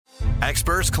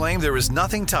Experts claim there is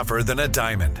nothing tougher than a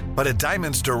diamond. But at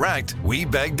Diamonds Direct, we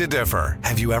beg to differ.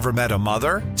 Have you ever met a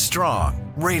mother?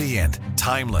 Strong, radiant,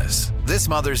 timeless. This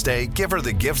Mother's Day, give her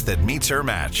the gift that meets her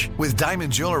match. With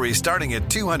diamond jewelry starting at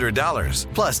 $200.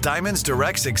 Plus Diamonds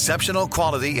Direct's exceptional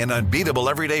quality and unbeatable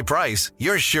everyday price,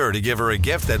 you're sure to give her a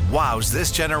gift that wows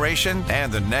this generation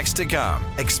and the next to come.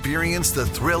 Experience the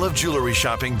thrill of jewelry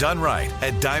shopping done right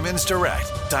at Diamonds Direct.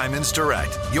 Diamonds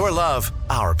Direct. Your love,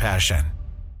 our passion.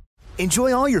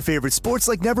 Enjoy all your favorite sports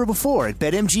like never before at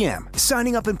BetMGM.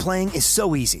 Signing up and playing is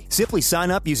so easy. Simply sign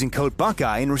up using code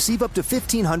Buckeye and receive up to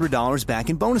 $1,500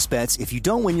 back in bonus bets if you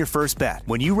don't win your first bet.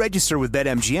 When you register with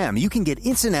BetMGM, you can get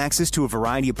instant access to a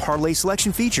variety of parlay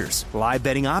selection features, live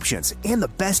betting options, and the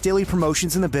best daily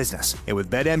promotions in the business. And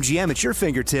with BetMGM at your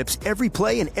fingertips, every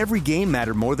play and every game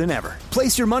matter more than ever.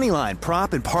 Place your moneyline,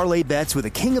 prop, and parlay bets with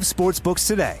the king of sportsbooks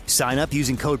today. Sign up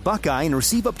using code Buckeye and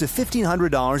receive up to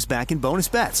 $1,500 back in bonus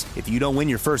bets if you don't win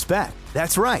your first bet.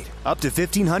 That's right, up to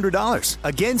 $1,500.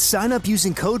 Again, sign up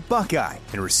using code Buckeye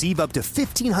and receive up to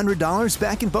 $1,500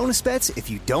 back in bonus bets if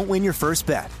you don't win your first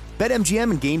bet.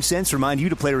 BetMGM and GameSense remind you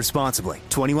to play responsibly.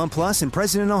 21 plus and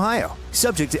present in Ohio.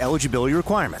 Subject to eligibility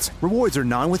requirements. Rewards are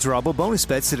non-withdrawable bonus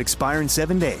bets that expire in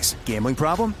 7 days. Gambling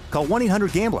problem? Call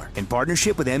 1-800-GAMBLER in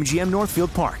partnership with MGM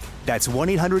Northfield Park. That's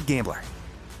 1-800-GAMBLER.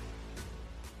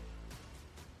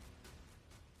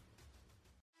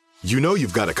 You know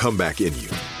you've got a comeback in you.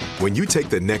 When you take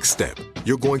the next step,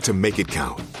 you're going to make it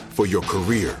count. For your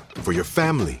career, for your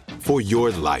family, for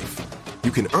your life. You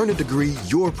can earn a degree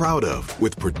you're proud of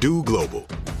with Purdue Global.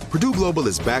 Purdue Global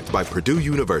is backed by Purdue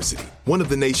University, one of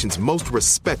the nation's most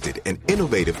respected and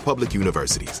innovative public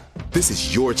universities. This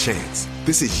is your chance.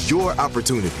 This is your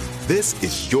opportunity. This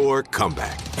is your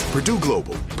comeback. Purdue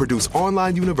Global, Purdue's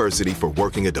online university for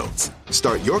working adults.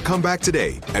 Start your comeback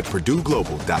today at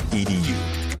purdueglobal.edu.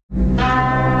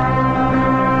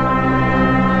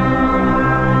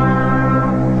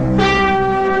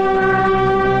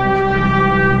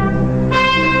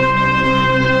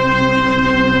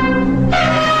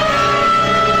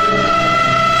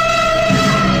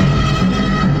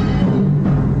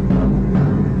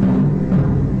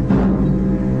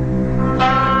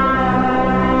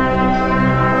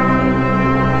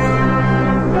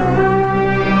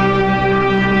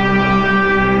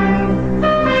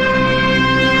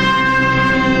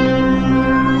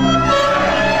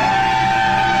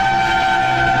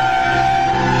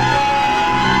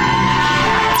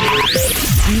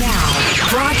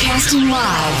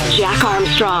 Live, Jack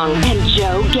Armstrong and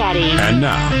Joe Getty. And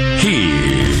now,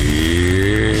 here's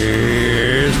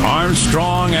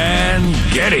Armstrong and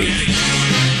Getty.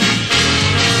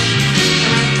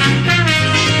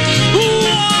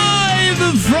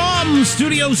 Live from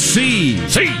Studio C.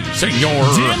 Senor.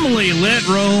 Dimly lit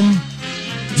room,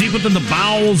 deep within the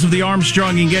bowels of the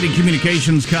Armstrong and Getty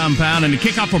Communications compound. And to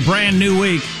kick off a brand new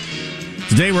week,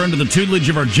 today we're under the tutelage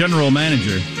of our general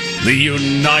manager, the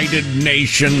United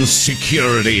Nations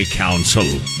Security Council.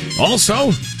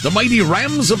 Also, the mighty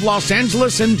Rams of Los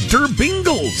Angeles and Der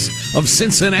Bengals of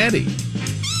Cincinnati.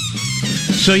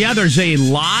 So, yeah, there's a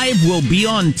live, will be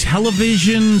on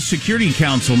television Security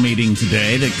Council meeting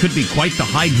today that could be quite the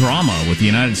high drama with the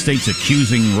United States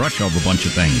accusing Russia of a bunch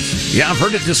of things. Yeah, I've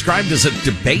heard it described as a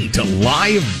debate, a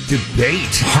live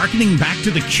debate. Harkening back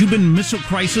to the Cuban Missile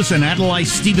Crisis and Adlai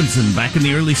Stevenson back in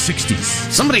the early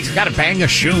 60s. Somebody's got to bang a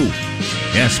shoe.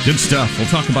 Yes, good stuff. We'll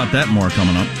talk about that more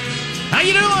coming up. How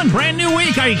you doing? Brand new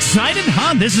week. Are you excited?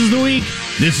 Huh? This is the week.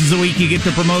 This is the week you get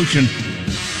the promotion.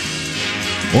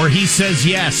 Or he says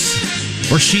yes.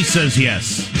 Or she says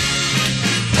yes.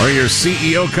 Or your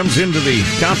CEO comes into the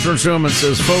conference room and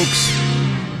says, folks,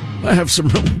 I have some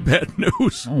really bad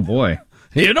news. Oh, boy.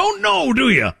 You don't know, do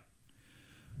you?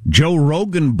 Joe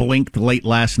Rogan blinked late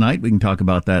last night. We can talk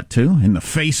about that, too. In the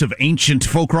face of ancient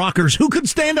folk rockers, who could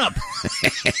stand up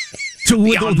to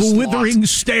the withering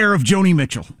stare of Joni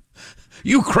Mitchell?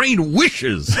 Ukraine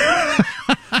wishes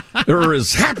they're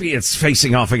as happy it's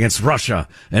facing off against Russia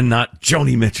and not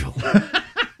Joni Mitchell.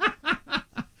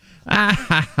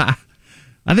 I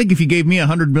think if you gave me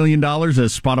 $100 million,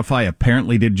 as Spotify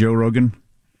apparently did Joe Rogan,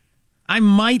 I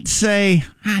might say,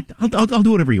 I'll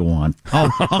do whatever you want.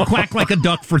 I'll quack like a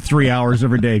duck for 3 hours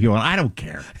every day if you want. I don't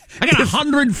care. I got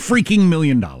 $100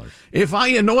 million. If I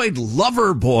annoyed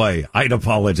Loverboy, I'd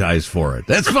apologize for it.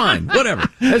 That's fine. Whatever.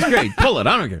 That's great. Pull it.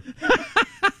 I don't care.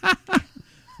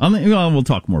 We'll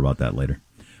talk more about that later.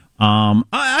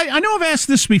 I know I've asked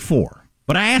this before,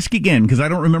 but I ask again because I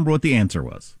don't remember what the answer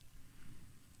was.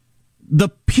 The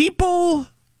people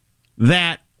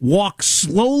that walk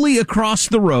slowly across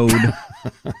the road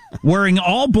wearing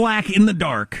all black in the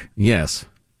dark. Yes.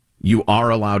 You are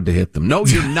allowed to hit them. No,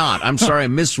 you're not. I'm sorry, I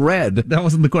misread. That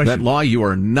wasn't the question. That law, you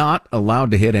are not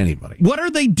allowed to hit anybody. What are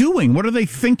they doing? What are they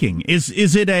thinking?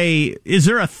 Is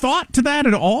there a thought to that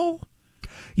at all?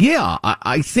 Yeah,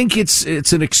 I think it's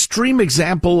an extreme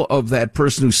example of that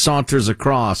person who saunters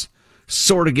across,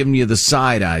 sort of giving you the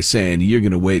side eye, saying, "You're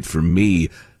going to wait for me,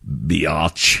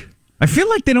 biatch." I feel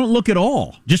like they don't look at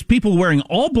all. Just people wearing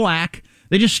all black.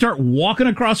 They just start walking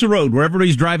across a road where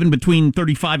everybody's driving between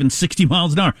 35 and 60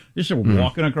 miles an hour. Just start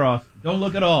walking across. Don't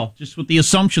look at all. Just with the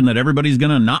assumption that everybody's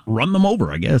going to not run them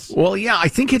over, I guess. Well, yeah, I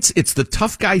think it's the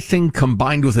tough guy thing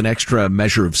combined with an extra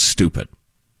measure of stupid.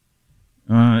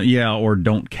 Yeah, or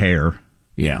don't care.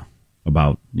 Yeah.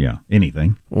 About,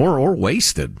 anything. Or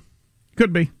wasted.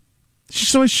 Could be. It's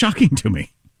just always shocking to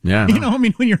me. Yeah. I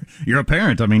mean, when you're a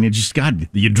parent, I mean, it just, God,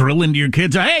 you drill into your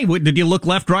kids, hey, did you look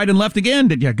left, right, and left again?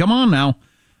 Did you? Come on now.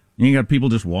 And you got people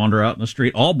just wander out in the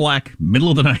street, all black, middle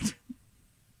of the night.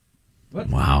 What?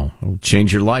 Wow. It'll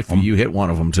change your life when you hit one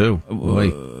of them,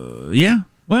 too. Yeah.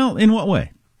 Well, in what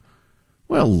way?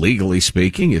 Well, legally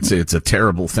speaking, it's a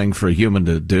terrible thing for a human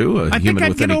to do, a human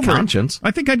with any conscience.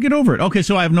 I think I'd get over it. Okay,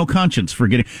 so I have no conscience for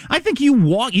getting... I think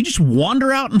you just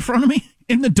wander out in front of me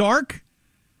in the dark,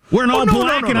 wearing all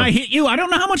black, and I hit you. I don't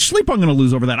know how much sleep I'm going to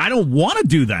lose over that. I don't want to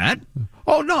do that.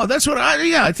 Oh, no, that's what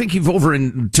I think you've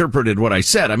overinterpreted what I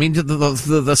said. I mean,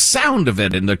 the sound of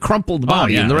it and the crumpled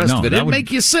body and the rest of it, it'd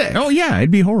make you sick. Oh, yeah,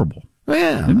 it'd be horrible.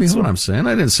 Yeah, that's what I'm saying.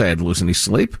 I didn't say I'd lose any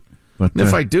sleep. But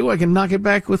if I do, I can knock it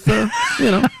back with,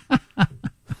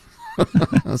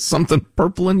 something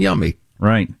purple and yummy.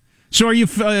 Right. So are you,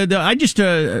 I just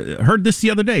heard this the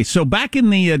other day. So back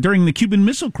in during the Cuban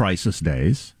Missile Crisis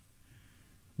days,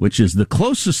 which is the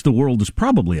closest the world has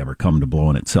probably ever come to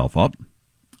blowing itself up,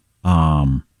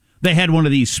 they had one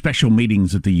of these special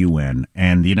meetings at the UN,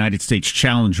 and the United States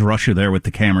challenged Russia there with the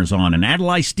cameras on. And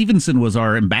Adlai Stevenson was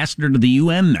our ambassador to the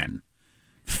UN then.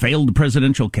 Failed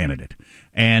presidential candidate.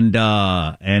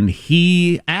 And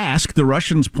he asked the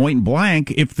Russians point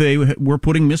blank if they were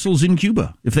putting missiles in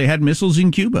Cuba, if they had missiles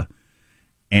in Cuba.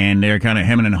 And they're kind of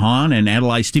hemming and hawing, and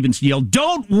Adlai Stevenson yelled,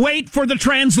 "Don't wait for the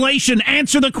translation!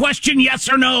 Answer the question, yes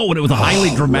or no!" And it was a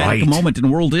highly dramatic moment in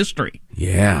world history.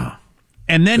 Yeah.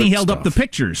 And then he held up the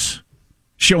pictures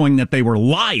showing that they were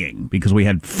lying because we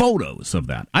had photos of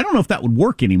that. I don't know if that would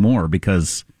work anymore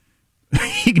because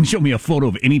he can show me a photo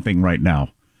of anything right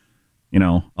now.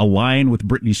 A lion with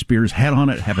Britney Spears' head on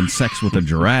it having sex with a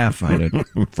giraffe.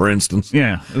 For instance.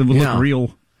 Yeah, it would look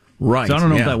real. Right. So I don't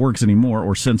know if that works anymore,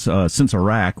 or since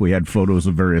Iraq, we had photos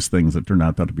of various things that turned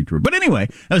out not to be true. But anyway,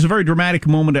 that was a very dramatic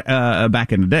moment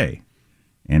back in the day,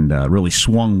 and really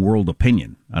swung world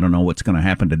opinion. I don't know what's going to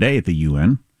happen today at the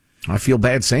UN. I feel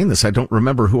bad saying this. I don't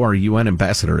remember who our UN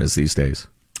ambassador is these days.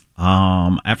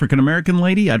 African-American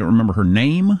lady. I don't remember her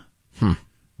name.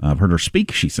 I've heard her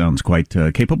speak. She sounds quite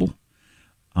capable.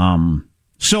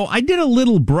 So I did a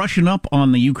little brushing up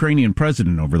on the Ukrainian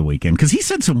president over the weekend because he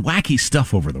said some wacky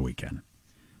stuff over the weekend.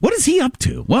 What is he up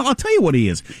to? Well, I'll tell you what he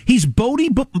is. He's Bodie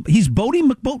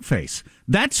McBoatface.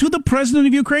 That's who the president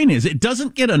of Ukraine is. It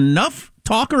doesn't get enough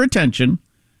talk or attention.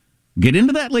 Get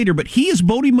into that later, but he is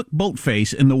Bodie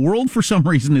McBoatface, and the world, for some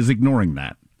reason, is ignoring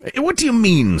that. What do you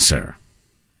mean, sir?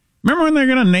 Remember when they're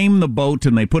going to name the boat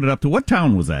and they put it up to, what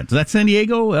town was that? Is that San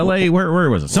Diego, L.A.? Where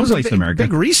was it? Someplace in America.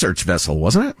 Big research vessel,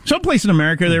 wasn't it? Someplace in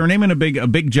America. They were naming a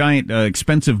big, giant,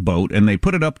 expensive boat, and they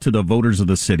put it up to the voters of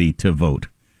the city to vote.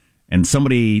 And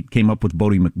somebody came up with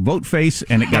Bodie McBoatface,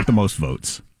 and it got the most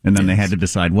votes. And then they had to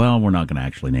decide, well, we're not going to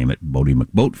actually name it Bodie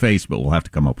McBoatface, but we'll have to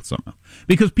come up with something.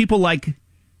 Because people like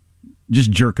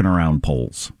just jerking around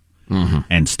polls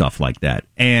and stuff like that.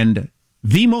 And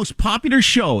the most popular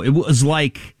show, it was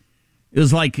like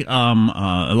Seinfeld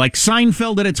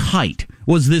at its height,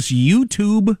 was this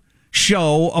YouTube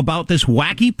show about this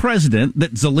wacky president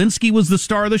that Zelensky was the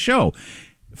star of the show.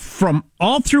 From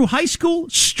all through high school,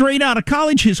 straight out of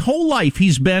college, his whole life,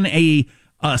 he's been a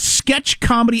sketch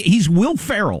comedy. He's Will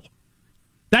Ferrell.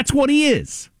 That's what he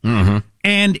is. Mm-hmm.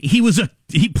 And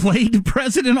he played the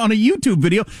president on a YouTube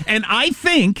video, and I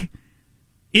think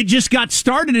it just got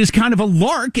started as kind of a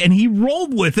lark, and he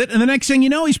rolled with it, and the next thing you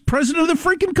know, he's president of the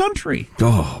freaking country.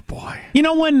 Oh, boy. You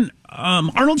know, when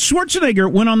Arnold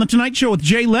Schwarzenegger went on The Tonight Show with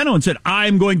Jay Leno and said,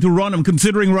 "I'm going to run, I'm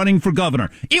considering running for governor,"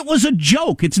 it was a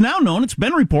joke. It's now known, it's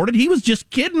been reported, he was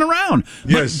just kidding around.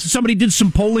 Yes. But somebody did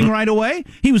some polling right away.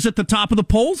 He was at the top of the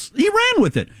polls. He ran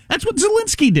with it. That's what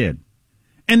Zelensky did.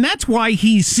 And that's why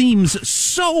he seems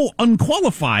so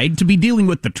unqualified to be dealing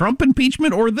with the Trump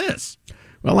impeachment or this.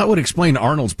 Well, that would explain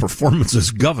Arnold's performance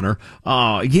as governor.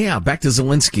 Back to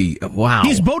Zelensky. Wow.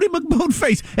 He's Bodie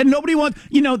McBoatface, and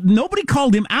nobody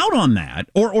called him out on that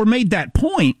or made that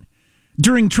point.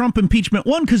 during Trump impeachment.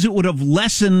 One, because it would have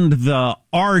lessened the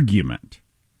argument.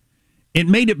 It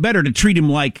made it better to treat him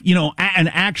like, an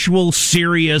actual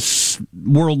serious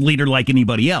world leader like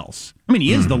anybody else. I mean,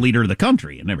 he is the leader of the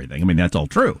country and everything. I mean, that's all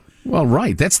true. Well,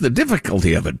 right. That's the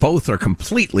difficulty of it. Both are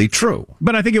completely true.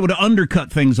 But I think it would have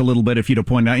undercut things a little bit if you'd have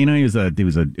pointed out,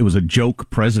 it was a joke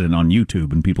president on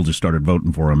YouTube, and people just started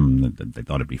voting for him. They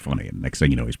thought it'd be funny, and next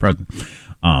thing you know, he's president.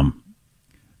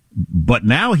 But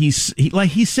now he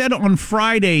said on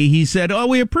Friday, he said, "Oh,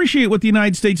 we appreciate what the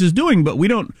United States is doing, but we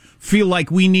don't feel like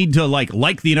we need to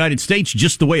like the United States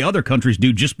just the way other countries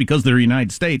do, just because they're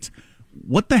United States."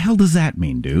 What the hell does that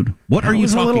mean, dude? What are you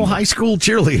talking about? A little high school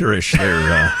cheerleader-ish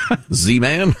there,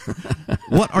 Z-Man.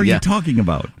 What are you talking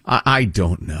about? I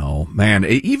don't know, man.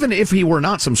 Even if he were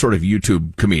not some sort of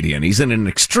YouTube comedian, he's in an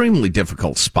extremely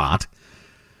difficult spot.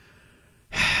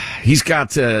 He's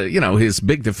got, his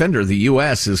big defender, the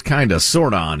U.S., is kind of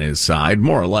sort of on his side,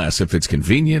 more or less, if it's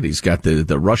convenient. He's got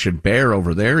the Russian bear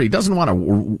over there. He doesn't want to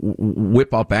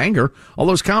whip up anger. All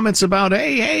those comments about,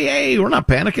 hey, we're not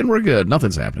panicking, we're good,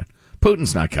 nothing's happening.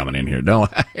 Putin's not coming in here. No,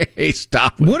 hey,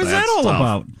 stop with that. What is that all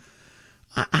about?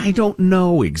 I don't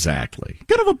know exactly. What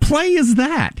kind of a play is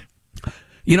that?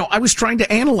 I was trying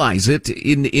to analyze it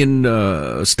in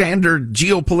standard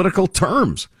geopolitical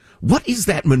terms. What is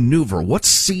that maneuver? What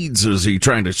seeds is he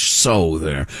trying to sow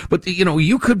there? But,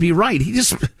 you could be right.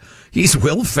 He's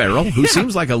Will Ferrell, who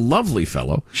seems like a lovely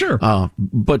fellow. Sure.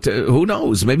 But who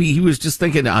knows? Maybe he was just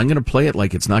thinking, I'm going to play it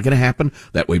like it's not going to happen.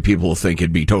 That way people will think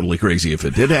it'd be totally crazy if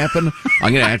it did happen.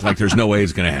 I'm going to act like there's no way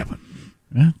it's going to happen.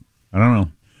 Yeah, I don't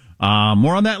know.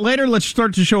 More on that later. Let's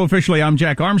start the show officially. I'm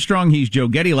Jack Armstrong. He's Joe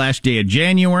Getty. Last day of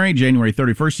January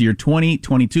 31st, year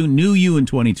 2022. New you in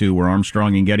 22. We're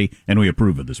Armstrong and Getty, and we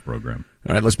approve of this program.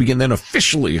 All right, let's begin then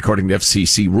officially according to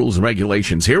FCC rules and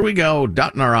regulations. Here we go.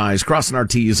 Dotting our I's, crossing our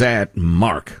T's at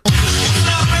Mark. I'm going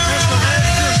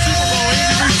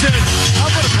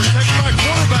to protect my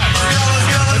quarterback.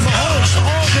 And Mahomes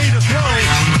all day to throw.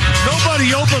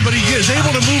 Nobody open, but he is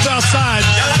able to move outside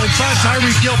and find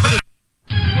Tyreek Hill for the...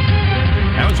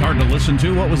 That was hard to listen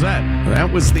to. What was that?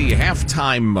 That was the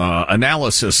halftime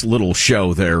analysis little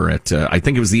show there at, I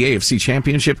think it was the AFC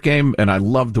Championship game, and I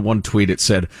loved the one tweet. It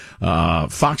said,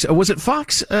 Fox, was it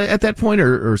Fox at that point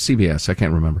or CBS? I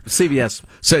can't remember. CBS.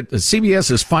 Said CBS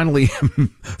has finally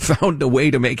found a way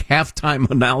to make halftime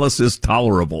analysis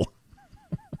tolerable.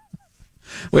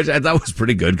 Which I thought was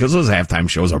pretty good, because those halftime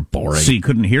shows are boring. So you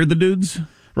couldn't hear the dudes?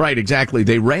 Right, exactly.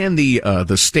 They ran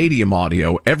the stadium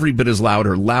audio every bit as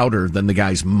louder than the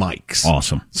guys' mics.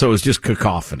 Awesome. So it was just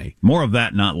cacophony. More of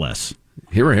that, not less.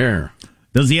 Hear, hear.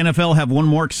 Does the NFL have one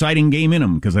more exciting game in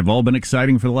them? Because they've all been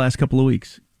exciting for the last couple of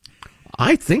weeks.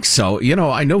 I think so.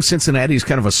 I know Cincinnati's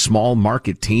kind of a small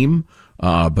market team,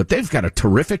 but they've got a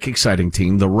terrific, exciting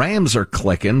team. The Rams are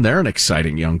clicking. They're an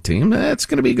exciting young team. It's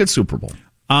going to be a good Super Bowl.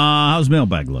 How's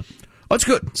mailbag look? Oh, it's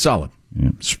good. Solid.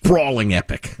 Yeah. Sprawling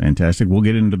epic. Fantastic. We'll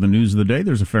get into the news of the day.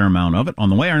 There's a fair amount of it. On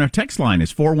the way, our text line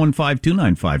is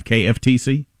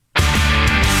 415-295-KFTC.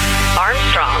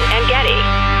 Armstrong and Getty.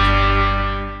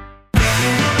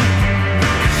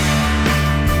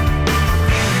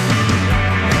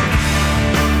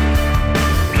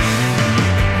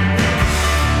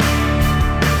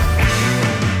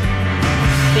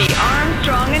 The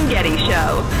Armstrong and Getty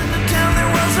Show.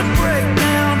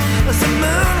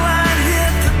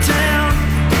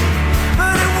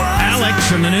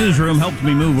 Alex in the newsroom helped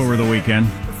me move over the weekend,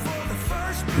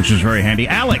 which is very handy.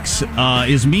 Alex,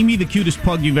 is Mimi the cutest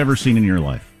pug you've ever seen in your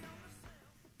life?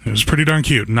 It was pretty darn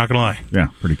cute, not gonna lie. Yeah,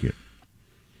 pretty cute.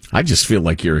 I just feel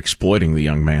like you're exploiting the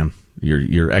young man.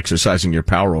 You're exercising your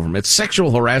power over him. It's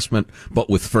sexual harassment, but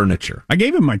with furniture. I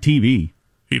gave him my TV.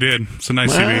 He did. It's a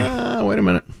nice TV. Wait a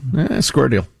minute. Square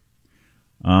deal.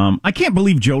 I can't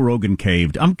believe Joe Rogan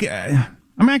caved. I'm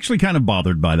actually kind of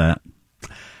bothered by that.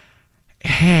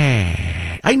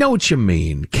 I know what you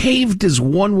mean. Caved is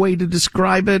one way to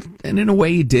describe it, and in a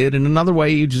way he did, and another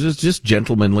way he just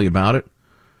gentlemanly about it.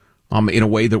 In a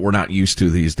way that we're not used to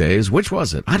these days. Which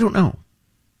was it? I don't know.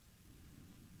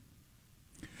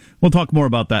 We'll talk more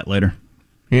about that later.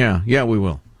 Yeah, we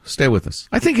will. Stay with us.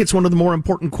 I think it's one of the more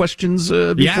important questions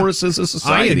before us as a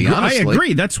society, honestly. I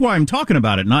agree. That's why I'm talking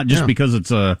about it, not just because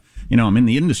it's I'm in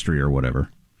the industry or whatever.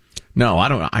 No, I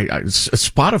don't.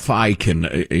 Spotify can,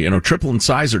 triple in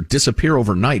size or disappear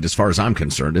overnight as far as I'm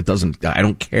concerned. It doesn't, I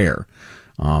don't care.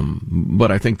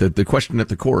 But I think that the question at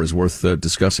the core is worth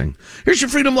discussing. Here's your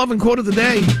freedom-loving quote of the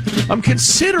day. I'm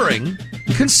considering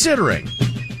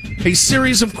a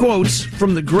series of quotes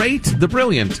from the great, the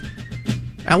brilliant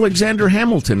Alexander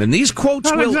Hamilton. And these quotes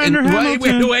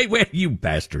Hamilton. Wait, you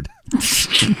bastard.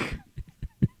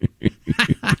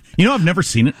 You know, I've never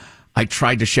seen it. I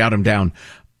tried to shout him down.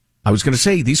 I was going to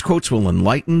say, these quotes will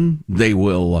enlighten, they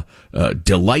will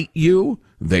delight you,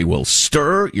 they will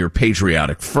stir your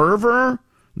patriotic fervor,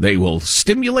 they will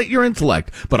stimulate your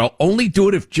intellect, but I'll only do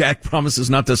it if Jack promises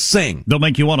not to sing. They'll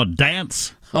make you want to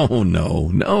dance. Oh,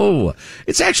 no.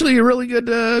 It's actually a really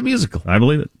good musical. I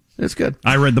believe it. It's good.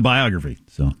 I read the biography,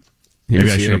 so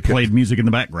maybe I should have played music in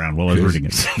the background while I was reading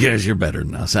it. Yes, you're better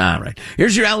than us. All right.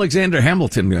 Here's your Alexander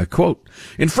Hamilton quote.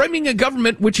 In framing a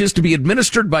government which is to be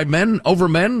administered by men over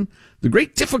men, the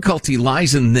great difficulty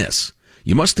lies in this.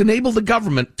 You must enable the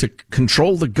government to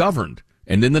control the governed,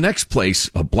 and in the next place,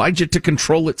 oblige it to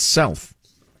control itself.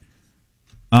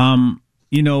 More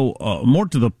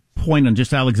to the point on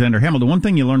just Alexander Hamilton, one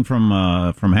thing you learn from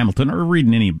Hamilton, or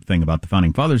reading anything about the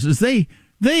Founding Fathers, is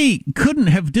they couldn't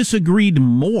have disagreed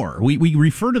more. We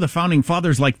refer to the Founding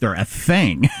Fathers like they're a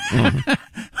thing. Mm-hmm.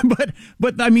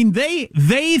 but I mean,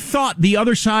 they thought the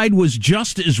other side was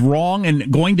just as wrong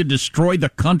and going to destroy the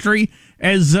country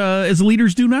as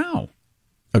leaders do now.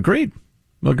 Agreed.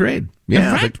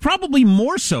 Yeah. In fact, probably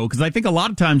more so, because I think a lot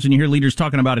of times when you hear leaders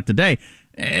talking about it today,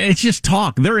 it's just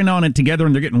talk. They're in on it together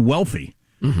and they're getting wealthy.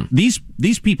 Mm-hmm.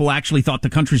 These people actually thought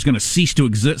the country's going to cease to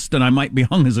exist, and I might be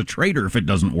hung as a traitor if it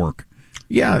doesn't work.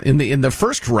 Yeah, in the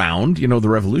first round, the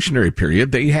Revolutionary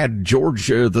period, they had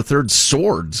George III's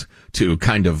swords to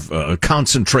kind of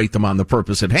concentrate them on the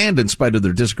purpose at hand in spite of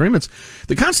their disagreements.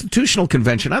 The Constitutional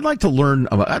Convention, I'd like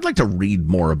to read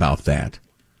more about that.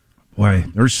 Boy,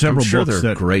 there's several books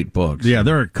that great books. Yeah,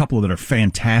 there are a couple that are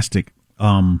fantastic.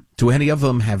 Do any of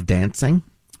them have dancing?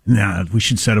 Nah, we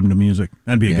should set them to music.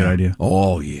 That'd be a good idea.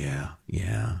 Oh, yeah.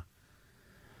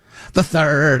 The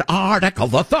third article,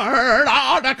 let's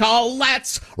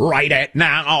write it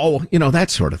now. That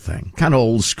sort of thing. Kind of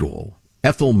old school.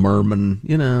 Ethel Merman,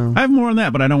 I have more on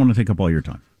that, but I don't want to take up all your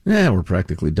time. Yeah, we're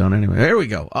practically done anyway. There we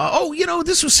go.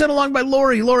 This was sent along by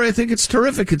Lori. Lori, I think it's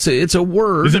terrific. It's a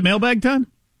word. Is it mailbag time?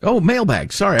 Oh,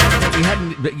 mailbag. Sorry, we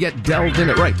hadn't yet delved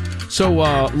in it. Right. So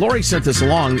Lori sent this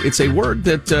along. It's a word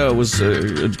that was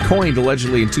coined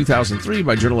allegedly in 2003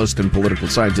 by journalist and political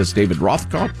scientist David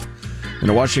Rothkopf. In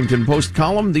a Washington Post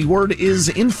column, the word is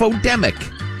infodemic.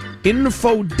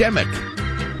 Infodemic.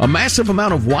 A massive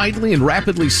amount of widely and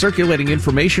rapidly circulating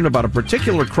information about a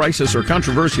particular crisis or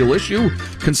controversial issue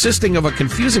consisting of a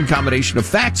confusing combination of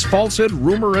facts, falsehood,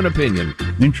 rumor, and opinion.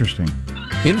 Interesting.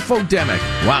 Infodemic.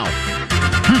 Wow.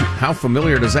 How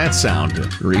familiar does that sound in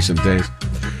recent days?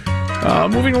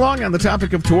 Moving along on the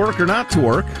topic of to work or not to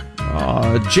work,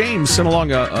 James sent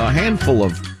along a handful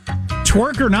of...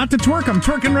 Twerk or not to twerk? I'm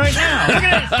twerking right now. Look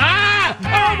at this.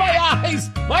 Oh, my eyes!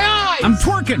 My eyes! I'm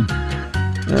twerking.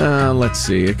 Let's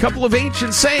see. A couple of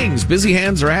ancient sayings. Busy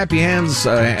hands are happy hands.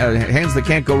 Hands that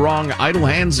can't go wrong. Idle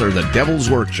hands are the devil's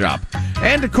workshop.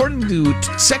 And according to 2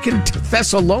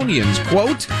 Thessalonians,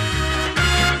 quote,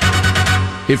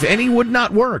 if any would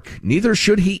not work, neither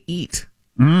should he eat.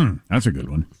 That's a good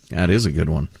one. That is a good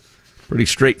one. Pretty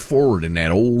straightforward in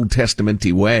that Old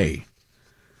Testament-y way.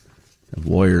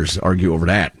 Lawyers argue over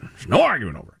that. There's no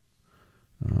arguing over it.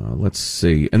 Let's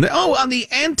see. And on the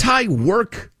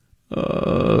anti-work,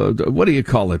 what do you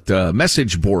call it?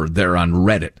 Message board there on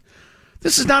Reddit.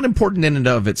 This is not important in and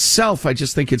of itself. I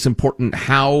just think it's important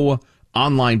how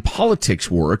online politics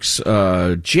works.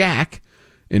 Jack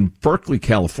in Berkeley,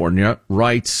 California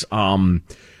writes,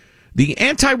 the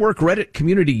anti-work Reddit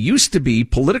community used to be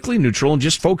politically neutral and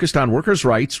just focused on workers'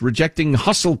 rights, rejecting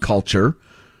hustle culture,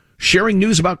 sharing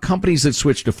news about companies that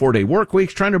switched to 4-day work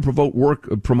weeks, trying to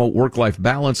promote work-life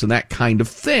balance and that kind of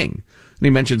thing. And he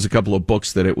mentions a couple of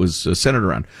books that it was centered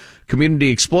around. Community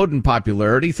exploded in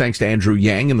popularity thanks to Andrew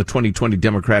Yang in the 2020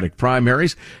 Democratic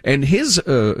primaries, and his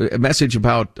message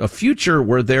about a future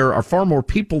where there are far more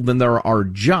people than there are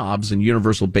jobs and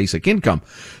universal basic income.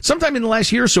 Sometime in the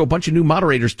last year or so, a bunch of new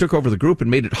moderators took over the group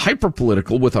and made it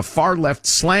hyper-political with a far-left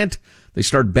slant. They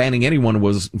started banning anyone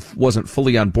who wasn't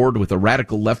fully on board with a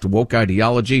radical left woke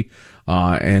ideology,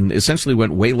 and essentially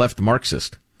went way left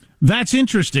Marxist. That's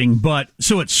interesting, but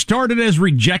so it started as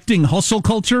rejecting hustle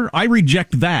culture. I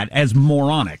reject that as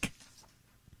moronic.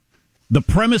 The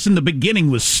premise in the beginning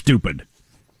was stupid.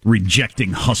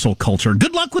 Rejecting hustle culture.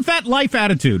 Good luck with that life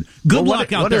attitude. Good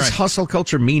luck out there. What does hustle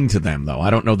culture mean to them, though?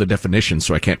 I don't know the definition,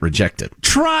 so I can't reject it.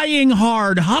 Trying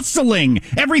hard, hustling.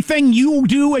 Everything you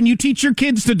do and you teach your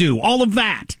kids to do. All of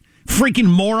that. Freaking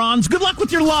morons. Good luck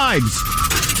with your lives.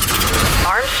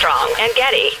 Armstrong and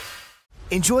Getty.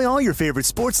 Enjoy all your favorite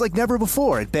sports like never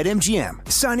before at BetMGM.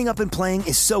 Signing up and playing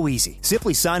is so easy.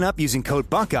 Simply sign up using code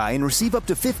Buckeye and receive up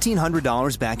to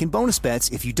 $1,500 back in bonus bets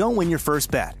if you don't win your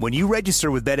first bet. When you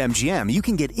register with BetMGM, you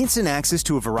can get instant access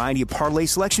to a variety of parlay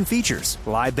selection features,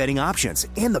 live betting options,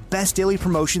 and the best daily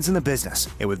promotions in the business.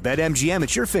 And with BetMGM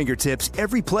at your fingertips,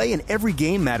 every play and every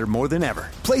game matter more than ever.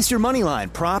 Place your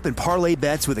moneyline, prop, and parlay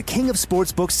bets with the king of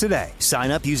sportsbooks today.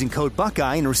 Sign up using code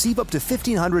Buckeye and receive up to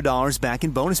 $1,500 back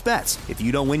in bonus bets if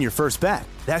you don't win your first bet.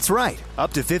 That's right,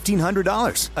 up to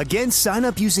 $1,500. Again, sign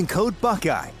up using code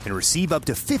Buckeye and receive up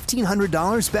to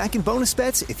 $1,500 back in bonus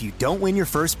bets if you don't win your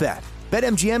first bet.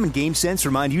 BetMGM and GameSense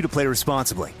remind you to play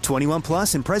responsibly. 21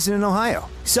 plus and present in Ohio.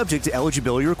 Subject to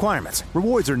eligibility requirements.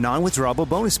 Rewards are non-withdrawable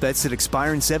bonus bets that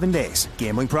expire in 7 days.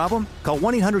 Gambling problem? Call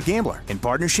 1-800-GAMBLER in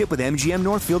partnership with MGM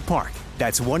Northfield Park.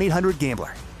 That's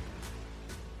 1-800-GAMBLER.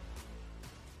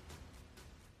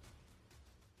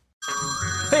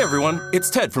 Hey everyone, it's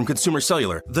Ted from Consumer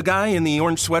Cellular, the guy in the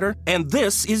orange sweater, and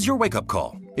this is your wake-up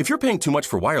call. If you're paying too much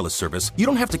for wireless service, you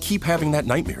don't have to keep having that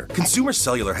nightmare. Consumer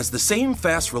Cellular has the same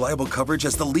fast, reliable coverage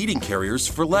as the leading carriers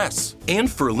for less.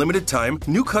 And for a limited time,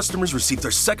 new customers receive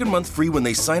their second month free when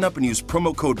they sign up and use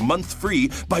promo code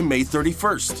MONTHFREE by May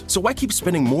 31st. So why keep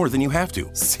spending more than you have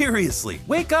to? Seriously,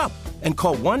 wake up and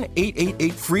call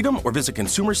 1-888-FREEDOM or visit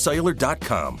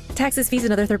consumercellular.com. Taxes, fees,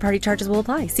 and other third-party charges will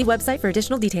apply. See website for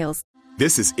additional details.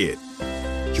 This is it.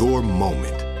 Your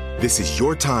moment. This is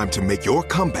your time to make your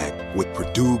comeback with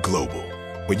Purdue Global.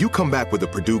 When you come back with a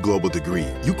Purdue Global degree,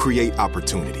 you create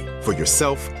opportunity for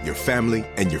yourself, your family,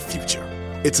 and your future.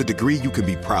 It's a degree you can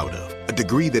be proud of, a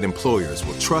degree that employers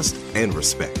will trust and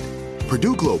respect.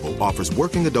 Purdue Global offers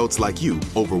working adults like you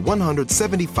over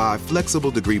 175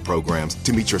 flexible degree programs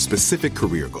to meet your specific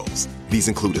career goals. These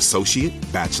include associate,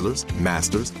 bachelor's,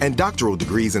 master's, and doctoral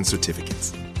degrees and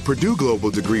certificates. Purdue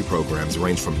Global degree programs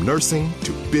range from nursing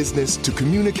to business to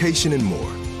communication and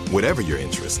more. Whatever your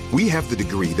interest, we have the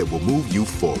degree that will move you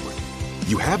forward.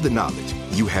 You have the knowledge,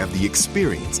 you have the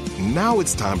experience. Now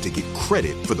it's time to get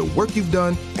credit for the work you've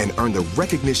done and earn the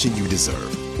recognition you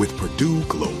deserve with Purdue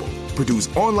Global, Purdue's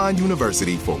online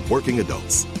university for working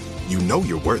adults. You know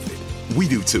you're worth it. We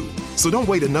do too. So don't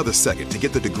wait another second to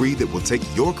get the degree that will take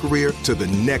your career to the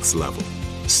next level.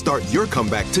 Start your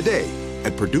comeback today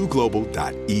at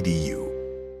purdueglobal.edu.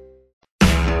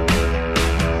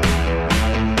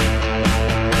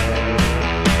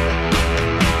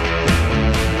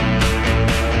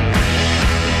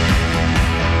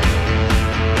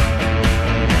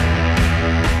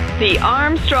 The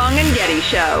Armstrong and Getty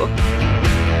Show.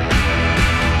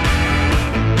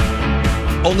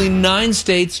 Only 9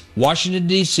 states, Washington,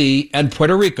 D.C., and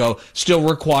Puerto Rico still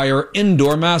require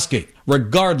indoor masking,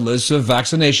 regardless of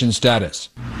vaccination status.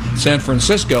 San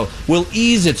Francisco will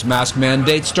ease its mask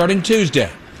mandate starting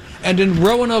Tuesday. And in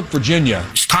Roanoke, Virginia,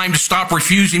 it's time to stop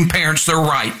refusing parents their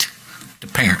right to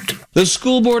parent. The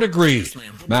school board agreed.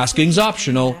 Masking's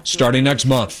optional starting next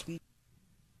month.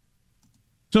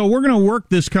 So we're going to work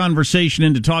this conversation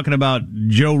into talking about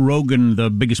Joe Rogan, the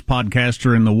biggest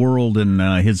podcaster in the world, and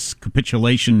his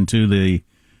capitulation to the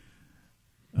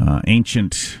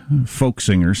ancient folk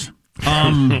singers.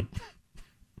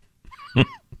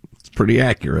 It's pretty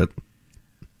accurate.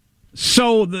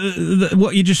 So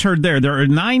what you just heard there are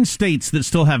 9 states that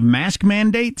still have mask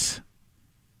mandates.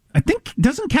 I think,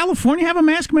 doesn't California have a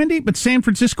mask mandate? But San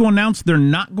Francisco announced they're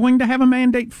not going to have a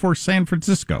mandate for San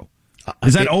Francisco.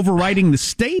 Is that overriding the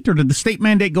state, or did the state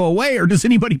mandate go away, or does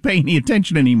anybody pay any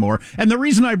attention anymore? And the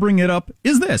reason I bring it up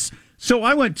is this. So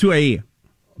I went to a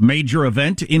major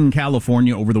event in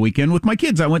California over the weekend with my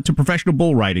kids. I went to professional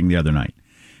bull riding the other night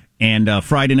and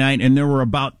Friday night, and there were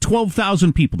about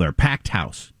 12,000 people there, packed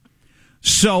house.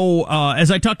 So as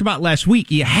I talked about last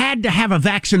week, you had to have a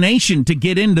vaccination to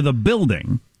get into the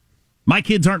building. My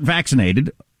kids aren't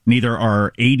vaccinated. Neither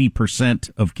are 80%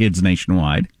 of kids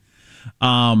nationwide.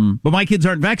 But my kids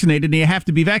aren't vaccinated, and you have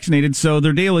to be vaccinated. So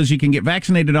their deal is you can get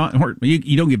vaccinated or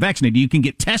you don't get vaccinated. You can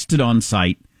get tested on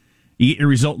site. You get your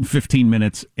result in 15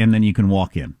 minutes, and then you can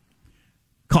walk in.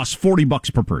 Costs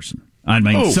 $40 per person. I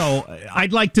mean, So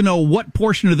I'd like to know what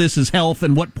portion of this is health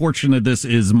and what portion of this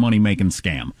is money-making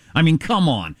scam. I mean, come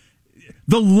on.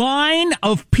 The line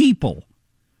of people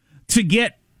to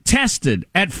get tested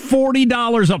at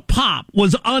 $40 a pop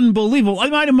was unbelievable. I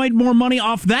might have made more money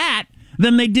off that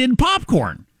than they did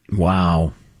popcorn.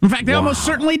 Wow. In fact, they almost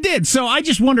certainly did. So I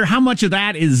just wonder how much of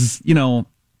that is, who's going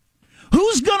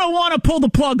to want to pull the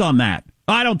plug on that?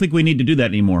 I don't think we need to do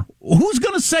that anymore. Who's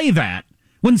going to say that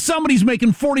when somebody's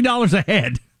making $40 a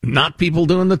head? Not people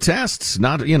doing the tests,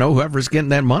 not, whoever's getting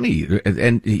that money.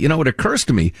 And, it occurs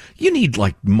to me, you need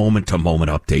like moment to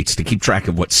moment updates to keep track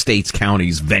of what states,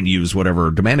 counties, venues, whatever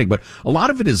are demanding. But a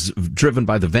lot of it is driven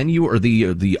by the venue or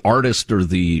the artist or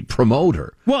the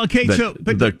promoter. Well, okay,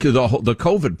 the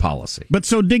COVID policy. But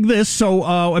so dig this. So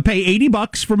I pay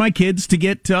 $80 for my kids to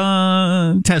get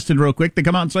tested real quick. They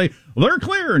come out and say, well, they're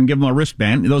clear, and give them a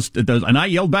wristband. And I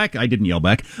yelled back. I didn't yell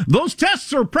back. Those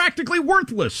tests are practically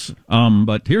worthless.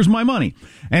 But here's my money.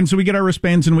 And so we get our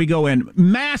wristbands and we go in.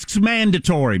 Masks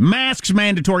mandatory.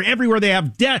 Everywhere they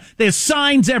have there's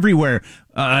signs everywhere.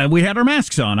 We had our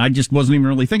masks on. I just wasn't even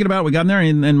really thinking about it. We got in there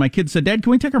and my kids said, Dad,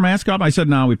 can we take our mask off? I said,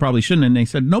 no, we probably shouldn't. And they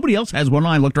said, nobody else has one.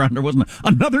 I looked around. There wasn't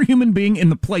another human being in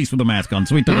the place with a mask on.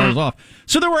 So we took ours off.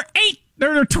 So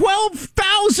there are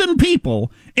 12,000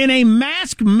 people in a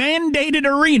mask-mandated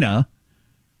arena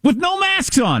with no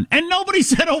masks on, and nobody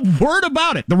said a word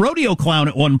about it. The rodeo clown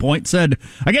at one point said,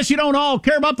 I guess you don't all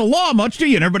care about the law much, do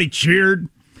you? And everybody cheered.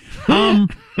 So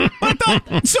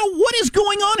what is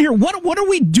going on here? What are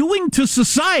we doing to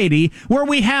society where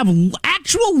we have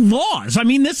actual laws? I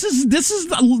mean, this has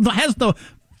the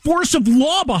force of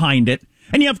law behind it,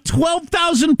 and you have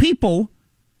 12,000 people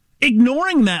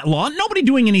ignoring that law, nobody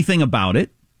doing anything about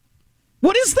it.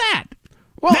 What is that?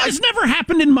 Well, that has never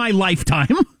happened in my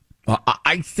lifetime.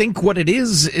 I think what it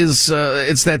is it's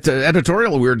that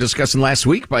editorial we were discussing last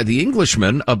week by the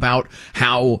Englishman about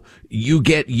how you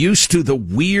get used to the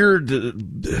weird,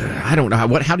 I don't know,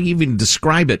 how do you even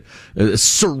describe it,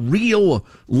 surreal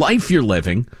life you're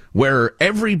living where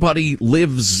everybody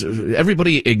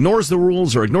ignores the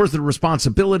rules or ignores the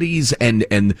responsibilities and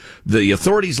the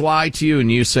authorities lie to you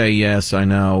and you say, yes, I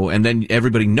know. And then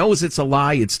everybody knows it's a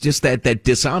lie. It's just that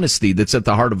dishonesty that's at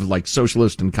the heart of like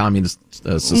socialist and communist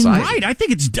society. Right. I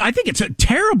think it's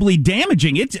terribly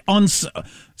damaging. It's on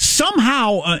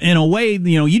somehow in a way,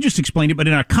 you just explained it, but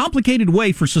in a complicated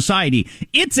way for society,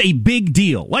 it's a big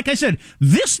deal. Like I said,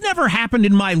 this never happened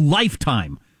in my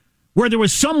lifetime where there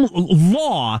was some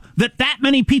law that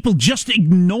many people just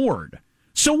ignored.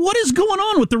 So what is going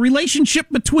on with the relationship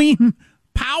between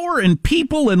power and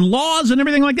people and laws and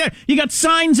everything like that? You got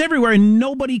signs everywhere and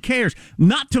nobody cares.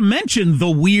 Not to mention the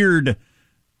weird,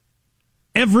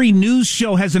 every news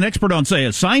show has an expert on, say,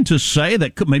 scientists say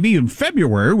that maybe in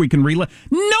February we can relay.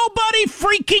 Nobody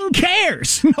freaking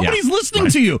cares. Nobody's listening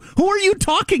to you. Who are you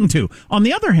talking to? On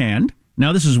the other hand,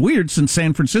 now this is weird since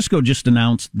San Francisco just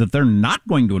announced that they're not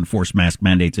going to enforce mask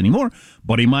mandates anymore.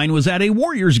 Buddy mine was at a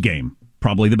Warriors game.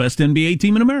 Probably the best NBA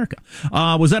team in America,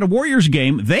 was at a Warriors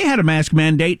game. They had a mask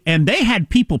mandate, and they had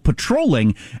people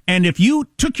patrolling. And if you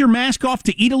took your mask off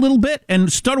to eat a little bit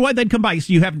and stood away, they'd come by.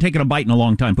 So you haven't taken a bite in a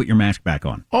long time. Put your mask back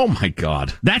on. Oh, my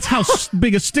God. That's how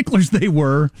big of sticklers they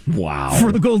were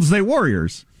for the Golden State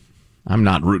Warriors. I'm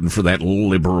not rooting for that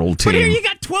liberal team. But here you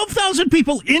got 12,000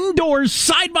 people indoors,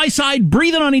 side by side,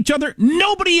 breathing on each other.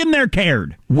 Nobody in there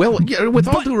cared. Well, with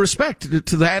all due respect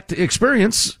to that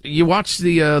experience, you watch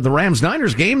the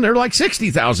Rams-Niners game, they're like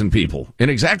 60,000 people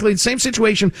in exactly the same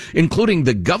situation, including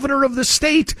the governor of the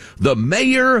state, the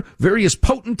mayor, various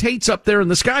potentates up there in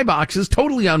the skyboxes,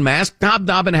 totally unmasked,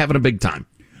 hobnobbing, having a big time.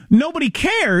 Nobody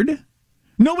cared.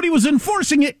 Nobody was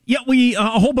enforcing it, yet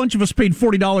a whole bunch of us paid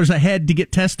 $40 a head to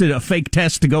get tested, a fake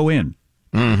test to go in.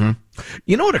 Mm-hmm.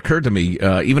 You know what occurred to me,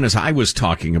 even as I was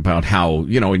talking about how,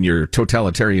 in your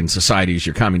totalitarian societies,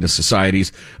 your communist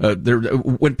societies,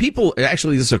 when people,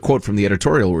 actually this is a quote from the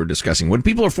editorial we were discussing, when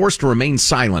people are forced to remain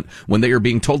silent when they are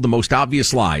being told the most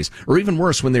obvious lies, or even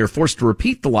worse, when they are forced to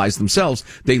repeat the lies themselves,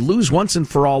 they lose once and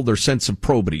for all their sense of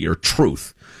probity or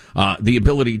truth, the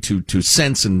ability to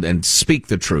sense and speak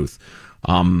the truth.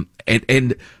 But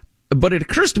it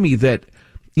occurs to me that,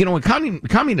 in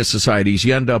communist societies,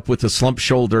 you end up with a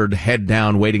slump-shouldered, head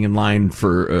down, waiting in line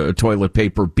for toilet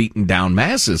paper, beaten down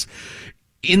masses.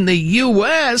 In the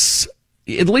U.S.,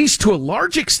 at least to a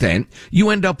large extent,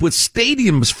 you end up with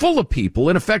stadiums full of people,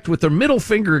 in effect with their middle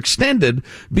finger extended,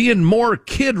 being more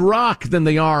Kid Rock than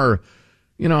they are.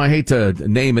 I hate to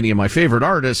name any of my favorite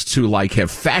artists who have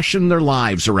fashioned their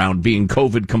lives around being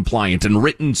COVID compliant and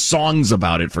written songs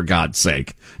about it, for God's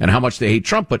sake, and how much they hate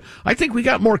Trump. But I think we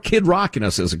got more Kid Rock in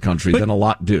us as a country than a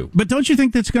lot do. But don't you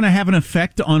think that's going to have an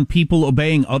effect on people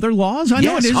obeying other laws? I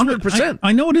know yes, it is 100%.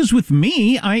 I know it is with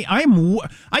me.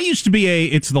 I used to be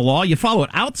it's the law, you follow it.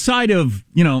 Outside of,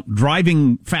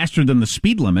 driving faster than the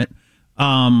speed limit,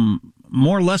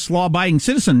 more or less law-abiding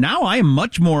citizen. Now I am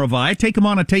much more of I take them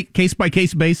on a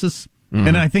case-by-case basis.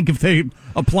 And I think if they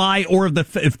apply or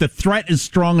if the threat is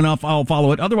strong enough, I'll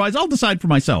follow it. Otherwise, I'll decide for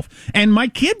myself. And my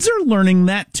kids are learning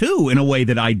that, too, in a way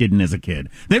that I didn't as a kid.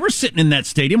 They were sitting in that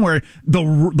stadium where the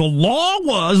law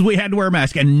was we had to wear a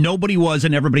mask, and nobody was,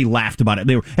 and everybody laughed about it.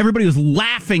 Everybody was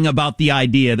laughing about the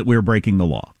idea that we were breaking the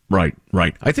law. Right.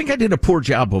 I think I did a poor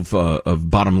job of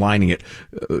bottom lining it.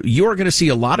 You're going to see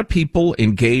a lot of people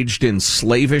engaged in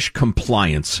slavish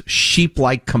compliance,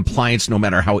 sheep-like compliance, no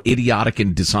matter how idiotic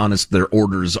and dishonest their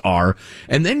orders are.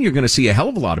 And then you're going to see a hell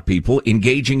of a lot of people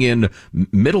engaging in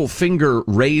middle finger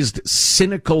raised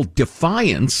cynical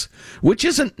defiance, which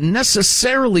isn't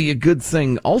necessarily a good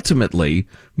thing ultimately.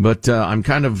 But I'm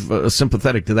kind of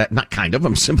sympathetic to that. Not kind of.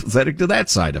 I'm sympathetic to that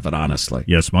side of it, honestly.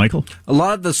 Yes, Michael? A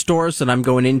lot of the stores that I'm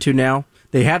going into now,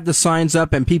 they have the signs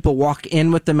up and people walk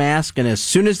in with the mask, and as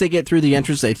soon as they get through the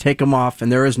entrance, they take them off,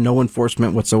 and there is no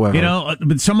enforcement whatsoever. You know,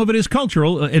 but some of it is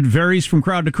cultural. It varies from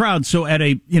crowd to crowd. So at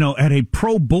a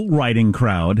pro bull riding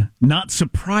crowd, not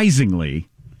surprisingly,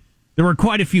 there were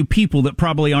quite a few people that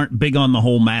probably aren't big on the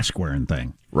whole mask wearing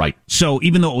thing. Right. So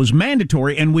even though it was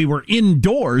mandatory and we were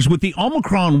indoors with the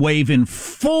Omicron wave in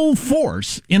full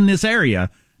force in this area,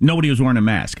 nobody was wearing a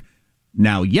mask.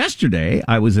 Now, yesterday,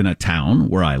 I was in a town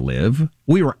where I live.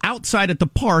 We were outside at the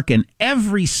park, and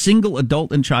every single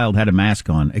adult and child had a mask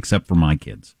on, except for my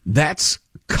kids. That's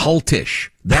cultish.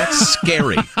 That's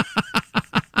scary.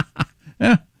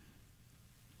 Yeah.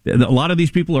 A lot of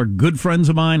these people are good friends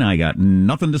of mine. I got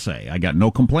nothing to say. I got no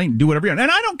complaint. Do whatever you want.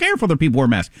 And I don't care if other people wear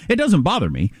masks. It doesn't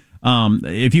bother me.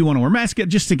 If you want to wear a mask, I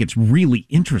just think it's really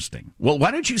interesting. Well,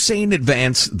 why don't you say in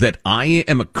advance that I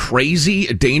am a crazy,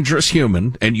 dangerous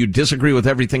human and you disagree with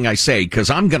everything I say,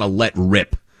 because I'm going to let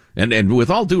rip. And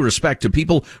with all due respect to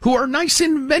people who are nice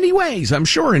in many ways, I'm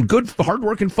sure, and good,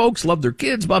 hardworking folks, love their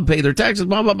kids, pay their taxes,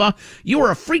 blah, blah, blah. You are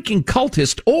a freaking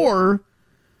cultist, or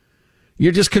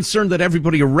you're just concerned that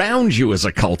everybody around you is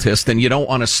a cultist and you don't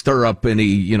want to stir up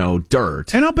any,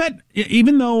 dirt. And I'll bet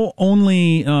even though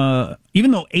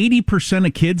 80%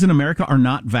 of kids in America are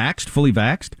not fully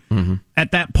vaxxed,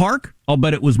 at that park, I'll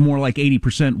bet it was more like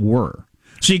 80% were.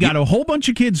 So you got a whole bunch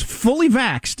of kids fully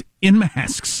vaxxed in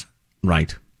masks.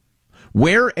 Right.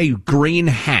 Wear a green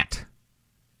hat.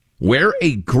 Wear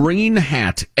a green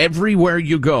hat everywhere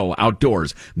you go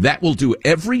outdoors. That will do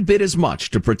every bit as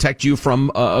much to protect you from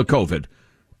COVID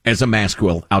as a mask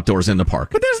will outdoors in the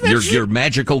park. But your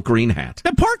magical green hat.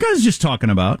 The park I was just talking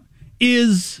about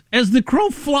is, as the crow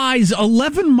flies,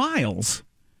 11 miles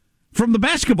from the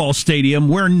basketball stadium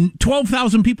where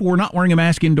 12,000 people were not wearing a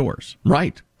mask indoors.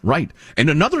 Right. And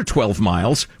another 12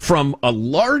 miles from a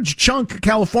large chunk of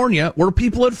California where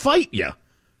people would fight you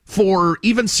for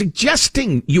even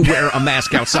suggesting you wear a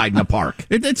mask outside in the park.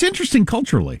 It's interesting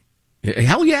culturally.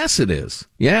 Hell yes, it is.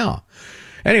 Yeah.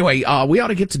 Anyway, we ought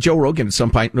to get to Joe Rogan at some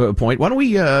point. Why don't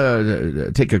we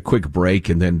take a quick break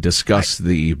and then discuss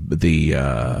the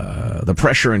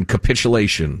pressure and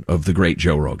capitulation of the great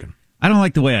Joe Rogan? I don't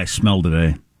like the way I smell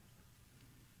today.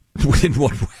 In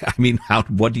what way? I mean,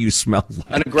 what do you smell like?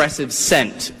 An aggressive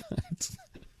scent.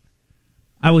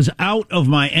 I was out of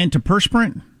my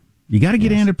antiperspirant. You got to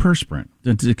get antiperspirant.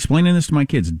 Explaining this to my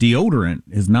kids, deodorant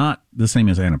is not the same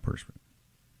as antiperspirant.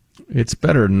 It's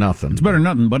better than nothing. It's better than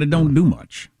nothing, but it don't do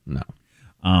much. No.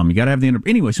 You got to have the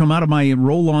anyway. So I'm out of my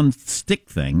roll-on stick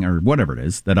thing or whatever it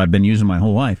is that I've been using my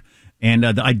whole life, and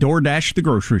I DoorDashed the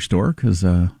grocery store because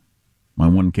my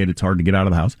one kid, it's hard to get out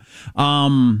of the house.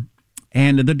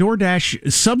 And the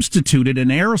DoorDash substituted an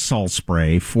aerosol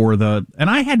spray and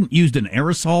I hadn't used an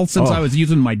aerosol since I was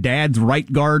using my dad's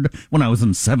Right Guard when I was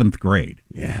in 7th grade.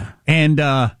 Yeah. And,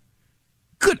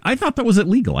 good. I thought that was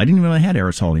illegal. I didn't even know I had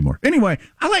aerosol anymore. Anyway,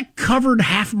 I covered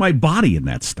half my body in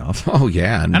that stuff. Oh,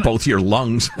 yeah. And both your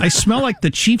lungs. I smell like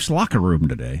the Chiefs locker room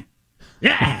today.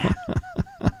 Yeah.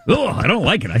 Oh, I don't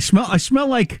like it. I smell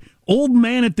like old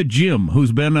man at the gym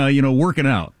who's been, working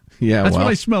out. Yeah. That's what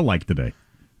I smell like today.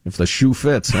 If the shoe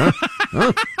fits, huh?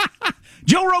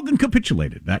 Joe Rogan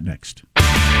capitulated. That next.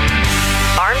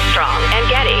 Armstrong and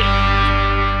Getty.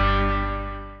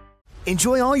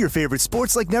 Enjoy all your favorite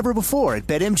sports like never before at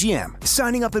BetMGM.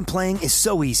 Signing up and playing is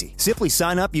so easy. Simply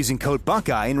sign up using code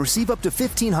Buckeye and receive up to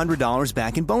 $1,500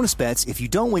 back in bonus bets if you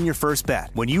don't win your first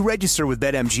bet. When you register with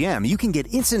BetMGM, you can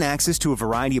get instant access to a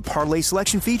variety of parlay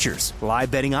selection features, live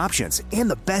betting options, and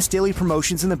the best daily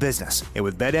promotions in the business. And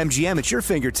with BetMGM at your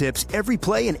fingertips, every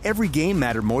play and every game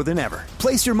matter more than ever.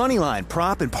 Place your moneyline,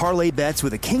 prop, and parlay bets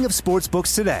with the king of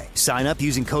sportsbooks today. Sign up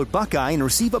using code Buckeye and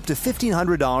receive up to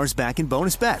 $1,500 back in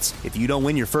bonus bets if you don't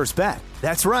win your first bet.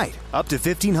 That's right, up to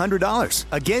 $1,500.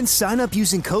 Again, sign up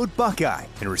using code Buckeye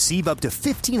and receive up to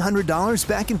 $1,500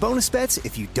 back in bonus bets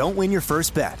if you don't win your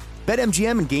first bet.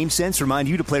 BetMGM and GameSense remind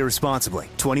you to play responsibly.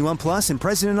 21 plus and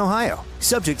present in Ohio.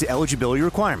 Subject to eligibility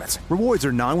requirements. Rewards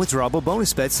are non-withdrawable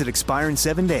bonus bets that expire in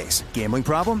 7 days. Gambling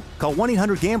problem? Call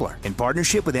 1-800-GAMBLER in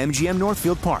partnership with MGM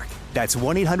Northfield Park. That's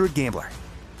 1-800-GAMBLER.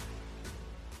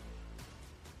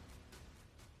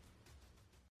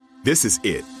 This is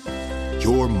it.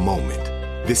 Your moment.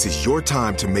 This is your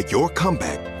time to make your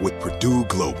comeback with Purdue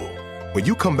Global. When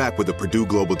you come back with a Purdue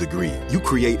Global degree, you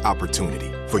create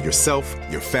opportunity for yourself,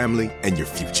 your family, and your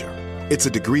future. It's a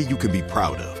degree you can be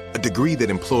proud of, a degree that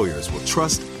employers will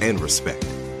trust and respect.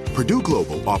 Purdue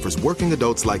Global offers working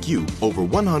adults like you over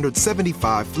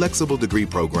 175 flexible degree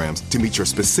programs to meet your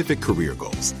specific career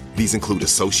goals. These include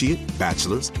associate,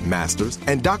 bachelor's, master's,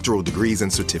 and doctoral degrees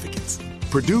and certificates.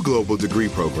 Purdue Global degree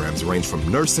programs range from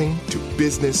nursing to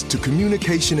business to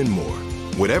communication and more.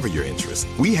 Whatever your interest,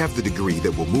 we have the degree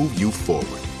that will move you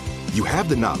forward. You have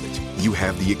the knowledge, you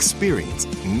have the experience.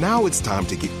 Now it's time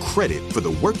to get credit for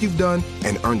the work you've done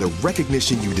and earn the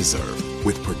recognition you deserve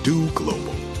with Purdue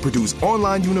Global, Purdue's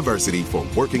online university for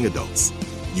working adults.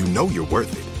 You know you're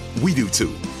worth it. We do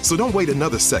too. So don't wait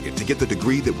another second to get the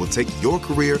degree that will take your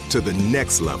career to the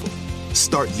next level.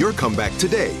 Start your comeback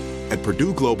today at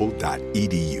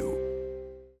purdueglobal.edu.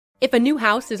 If a new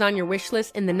house is on your wish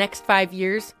list in the next 5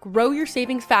 years, grow your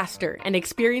savings faster and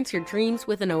experience your dreams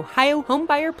with an Ohio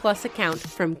Homebuyer Plus account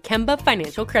from Kemba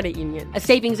Financial Credit Union. A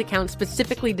savings account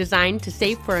specifically designed to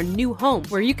save for a new home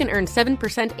where you can earn 7%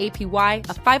 APY,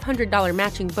 a $500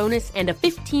 matching bonus, and a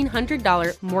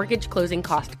 $1,500 mortgage closing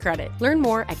cost credit. Learn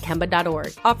more at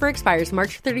Kemba.org. Offer expires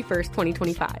March 31st,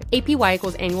 2025. APY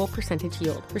equals annual percentage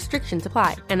yield. Restrictions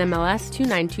apply. NMLS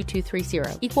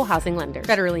 292230. Equal housing lender.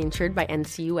 Federally insured by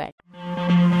NCUA.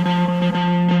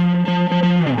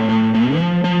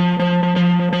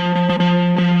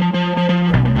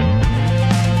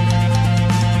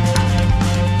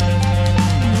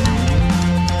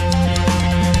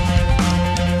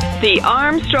 The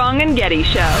Armstrong and Getty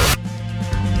Show.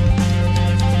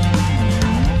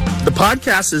 The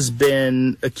podcast has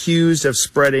been accused of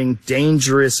spreading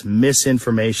dangerous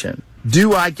misinformation.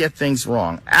 Do I get things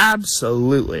wrong?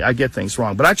 Absolutely, I get things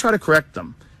wrong, but I try to correct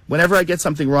them. Whenever I get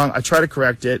something wrong, I try to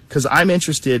correct it because I'm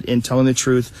interested in telling the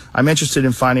truth. I'm interested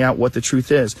in finding out what the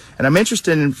truth is. And I'm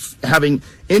interested in having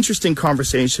interesting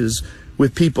conversations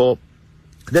with people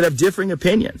that have differing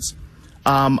opinions.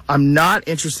 I'm not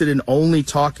interested in only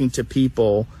talking to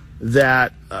people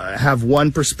that have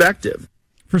one perspective.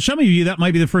 For some of you, that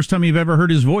might be the first time you've ever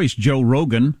heard his voice, Joe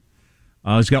Rogan.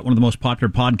 He's got one of the most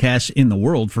popular podcasts in the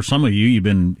world. For some of you, you've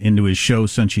been into his show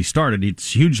since he started.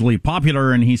 It's hugely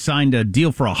popular, and he signed a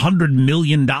deal for $100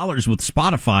 million with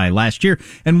Spotify last year.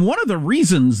 And one of the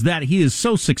reasons that he is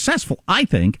so successful, I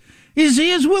think, is he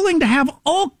is willing to have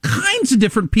all kinds of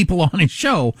different people on his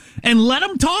show and let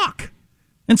them talk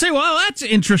and say, well, that's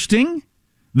interesting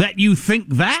that you think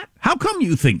that. How come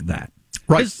you think that?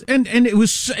 Right. And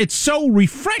it's so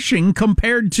refreshing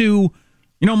compared to,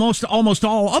 you know, almost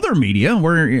all other media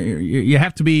where you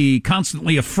have to be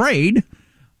constantly afraid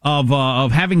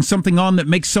of having something on that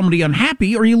makes somebody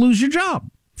unhappy or you lose your job.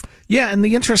 Yeah, and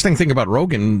the interesting thing about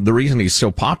Rogan, the reason he's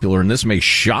so popular, and this may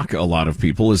shock a lot of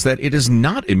people, is that it is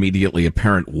not immediately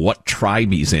apparent what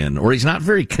tribe he's in, or he's not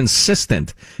very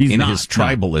consistent his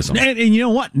tribalism. No. And you know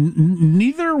what?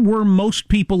 Neither were most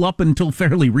people up until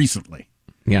fairly recently.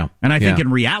 Yeah. And I think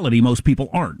in reality, most people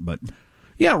aren't, but...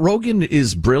 Yeah, Rogan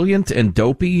is brilliant and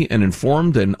dopey and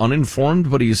informed and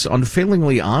uninformed, but he's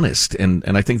unfailingly honest, and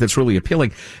I think that's really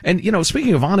appealing. And, you know,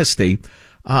 speaking of honesty,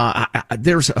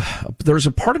 there's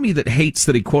a part of me that hates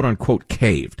that he quote-unquote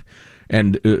caved.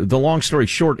 And the long story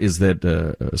short is that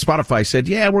Spotify said,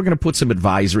 yeah, we're going to put some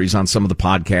advisories on some of the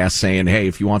podcasts saying, hey,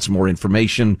 if you want some more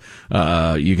information,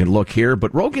 you can look here.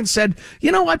 But Rogan said,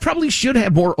 you know, I probably should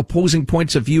have more opposing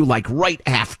points of view, like right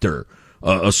after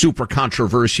a super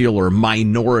controversial or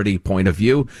minority point of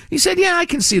view. He said, yeah, I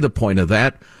can see the point of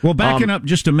that. Well, backing up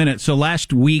just a minute. So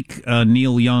last week,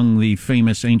 Neil Young, the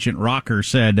famous ancient rocker,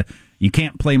 said, you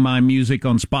can't play my music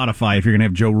on Spotify if you're going to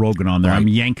have Joe Rogan on there. Right. I'm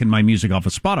yanking my music off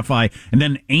of Spotify. And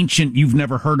then ancient, you've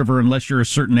never heard of her unless you're a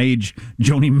certain age,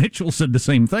 Joni Mitchell said the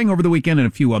same thing over the weekend, and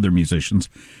a few other musicians.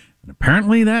 And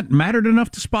apparently that mattered enough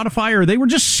to Spotify, or they were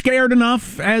just scared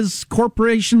enough, as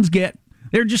corporations get.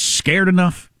 They're just scared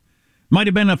enough. Might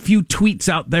have been a few tweets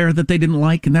out there that they didn't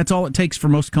like, and that's all it takes for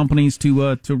most companies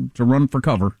to run for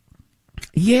cover.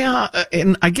 Yeah,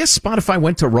 and I guess Spotify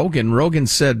went to Rogan. Rogan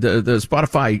said the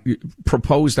Spotify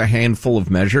proposed a handful of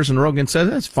measures, and Rogan said,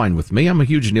 that's fine with me. I'm a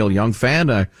huge Neil Young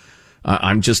fan.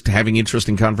 I'm just having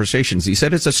interesting conversations. He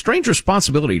said, it's a strange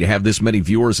responsibility to have this many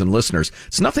viewers and listeners.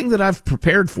 It's nothing that I've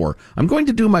prepared for. I'm going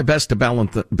to do my best to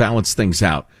balance things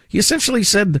out. He essentially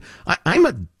said, I'm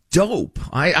a dope.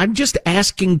 I'm just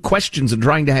asking questions and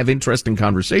trying to have interesting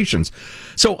conversations.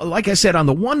 So, like I said, on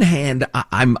the one hand,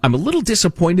 I'm a little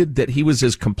disappointed that he was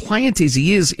as compliant as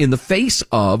he is in the face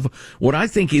of what I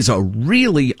think is a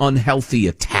really unhealthy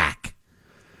attack.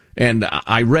 And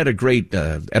I read a great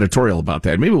editorial about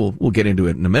that. Maybe we'll get into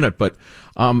it in a minute. But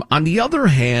on the other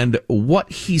hand,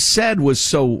 what he said was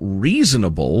so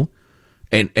reasonable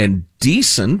and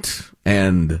decent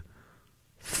and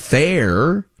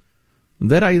fair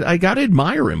that I got to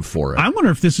admire him for it. I wonder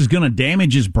if this is going to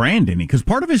damage his brand any, because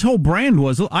part of his whole brand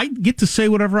was, I get to say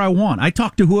whatever I want. I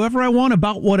talk to whoever I want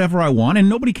about whatever I want, and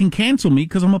nobody can cancel me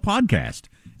because I'm a podcast.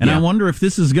 And I wonder if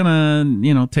this is going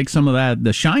to, take some of that,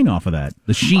 the shine off of that,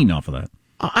 the sheen off of that.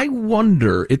 I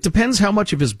wonder. It depends how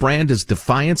much of his brand is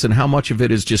defiance and how much of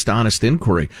it is just honest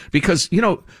inquiry. Because,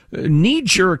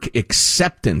 knee-jerk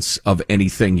acceptance of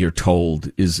anything you're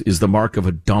told is the mark of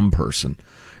a dumb person.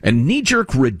 And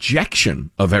knee-jerk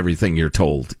rejection of everything you're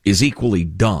told is equally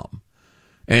dumb.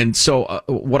 And so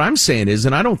what I'm saying is,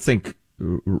 and I don't think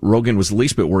Rogan was the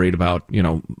least bit worried about,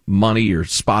 money or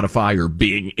Spotify or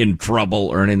being in trouble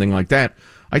or anything like that.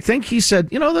 I think he said,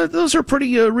 those are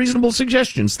pretty reasonable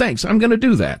suggestions. Thanks. I'm going to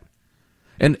do that.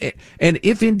 And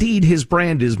if indeed his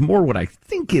brand is more what I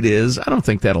think it is, I don't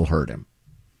think that'll hurt him.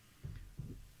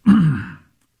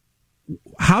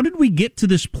 How did we get to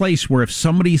this place where if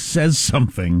somebody says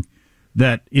something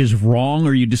that is wrong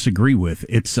or you disagree with,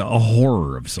 it's a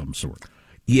horror of some sort?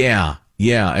 Yeah.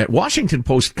 Washington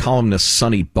Post columnist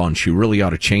Sonny Bunch, who really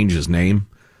ought to change his name.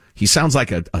 He sounds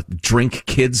like a drink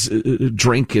kids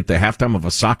drink at the halftime of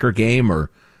a soccer game,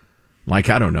 or like,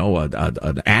 I don't know,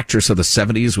 an actress of the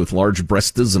 70s with large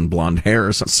breasts and blonde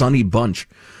hair, Sonny Bunch.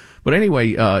 But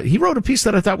anyway, he wrote a piece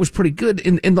that I thought was pretty good.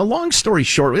 In the long story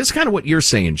short, it's kind of what you're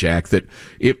saying, Jack, that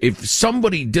if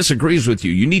somebody disagrees with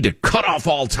you, you need to cut off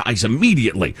all ties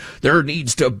immediately. They need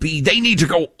to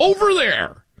go over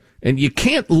there. And you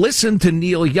can't listen to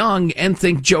Neil Young and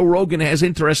think Joe Rogan has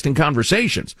interesting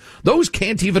conversations. Those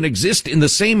can't even exist in the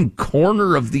same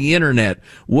corner of the internet,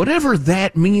 whatever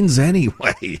that means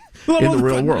anyway, in the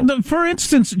real world. For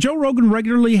instance, Joe Rogan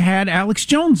regularly had Alex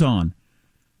Jones on.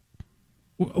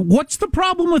 What's the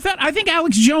problem with that? I think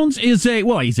Alex Jones is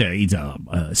he's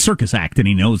a circus act, and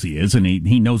he knows he is, and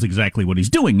he knows exactly what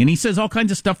he's doing, and he says all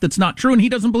kinds of stuff that's not true, and he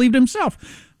doesn't believe it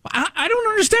himself. I don't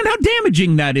understand how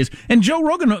damaging that is. And Joe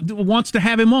Rogan wants to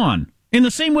have him on. In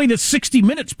the same way that 60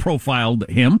 Minutes profiled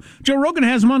him, Joe Rogan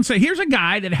has him on and say, here's a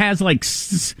guy that has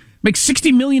makes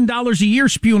 $60 million a year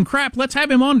spewing crap. Let's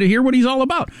have him on to hear what he's all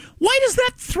about. Why does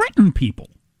that threaten people?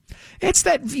 It's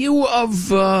that view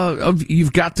of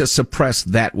you've got to suppress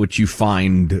that which you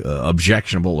find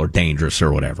objectionable or dangerous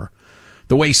or whatever.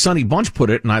 The way Sonny Bunch put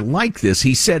it, and I like this,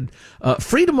 he said,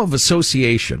 freedom of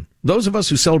association. Those of us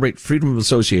who celebrate freedom of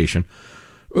association,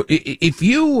 if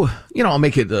I'll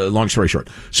make it a long story short.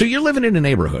 So you're living in a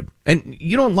neighborhood and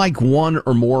you don't like one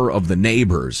or more of the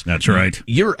neighbors. That's right.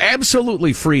 You're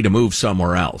absolutely free to move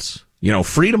somewhere else.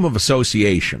 Freedom of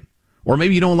association. Or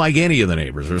maybe you don't like any of the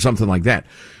neighbors or something like that.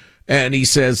 And he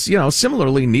says,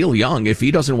 similarly, Neil Young, if he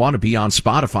doesn't want to be on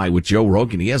Spotify with Joe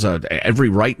Rogan, he has every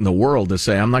right in the world to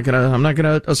say, I'm not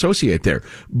gonna associate there.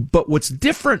 But what's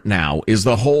different now is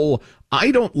the whole,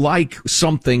 I don't like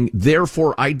something,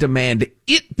 therefore I demand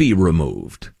it be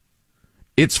removed.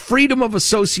 It's freedom of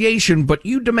association, but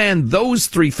you demand those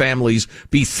three families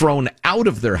be thrown out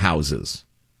of their houses.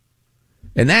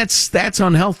 And that's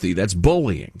unhealthy. That's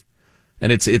bullying.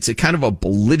 And it's a kind of a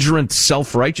belligerent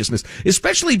self-righteousness,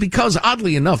 especially because,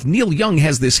 oddly enough, Neil Young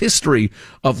has this history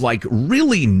of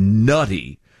really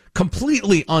nutty,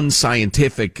 completely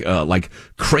unscientific,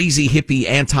 crazy hippie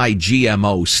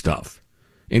anti-GMO stuff,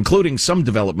 including some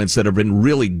developments that have been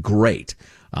really great.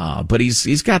 But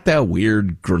he's got that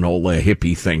weird granola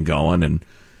hippie thing going, and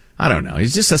I don't know.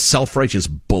 He's just a self-righteous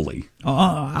bully.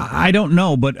 I don't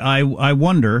know, but I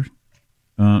wonder.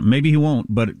 Maybe he won't,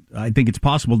 but I think it's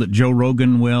possible that Joe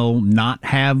Rogan will not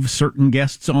have certain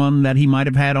guests on that he might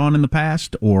have had on in the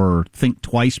past, or think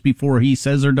twice before he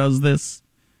says or does this,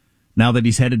 now that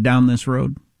he's headed down this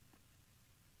road.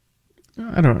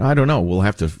 I don't know. We'll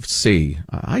have to see.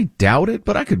 I doubt it,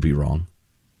 but I could be wrong.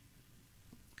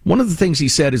 One of the things he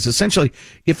said is essentially,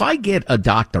 if I get a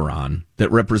doctor on that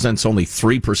represents only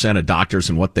 3% of doctors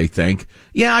and what they think,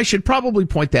 I should probably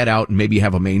point that out and maybe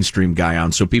have a mainstream guy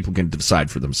on so people can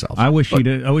decide for themselves. I wish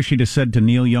he'd have said to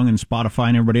Neil Young and Spotify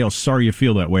and everybody else, sorry you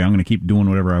feel that way. I'm going to keep doing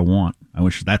whatever I want. I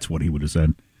wish that's what he would have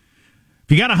said.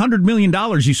 If you got $100 million,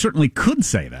 you certainly could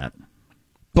say that.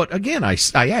 But again, I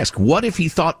ask, what if he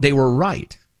thought they were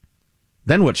right?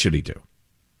 Then what should he do?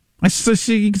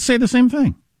 You could say the same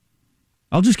thing.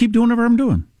 I'll just keep doing whatever I'm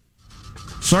doing.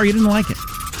 Sorry you didn't like it.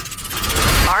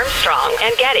 Armstrong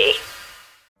and Getty.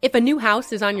 If a new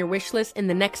house is on your wish list in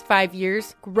the next 5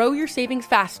 years, grow your savings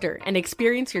faster and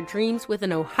experience your dreams with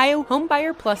an Ohio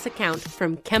Homebuyer Plus account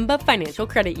from Kemba Financial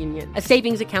Credit Union. A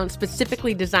savings account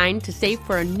specifically designed to save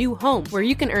for a new home where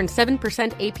you can earn 7%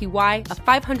 APY,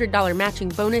 a $500 matching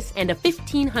bonus, and a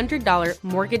 $1,500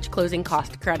 mortgage closing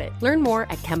cost credit. Learn more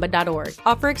at Kemba.org.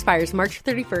 Offer expires March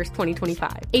 31st,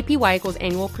 2025. APY equals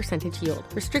annual percentage yield.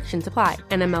 Restrictions apply.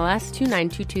 NMLS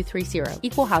 292230.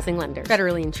 Equal housing lender.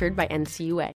 Federally insured by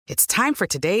NCUA. It's time for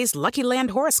today's Lucky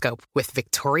Land horoscope with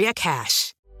Victoria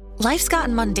Cash. Life's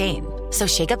gotten mundane, so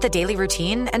shake up the daily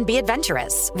routine and be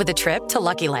adventurous with a trip to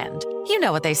Lucky Land. You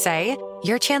know what they say,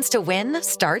 your chance to win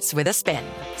starts with a spin.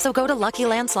 So go to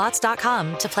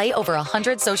LuckyLandSlots.com to play over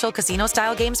 100 social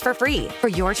casino-style games for free for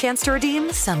your chance to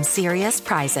redeem some serious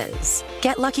prizes.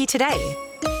 Get lucky today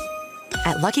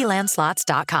at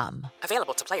LuckyLandSlots.com.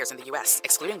 Available to players in the U.S.,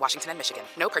 excluding Washington and Michigan.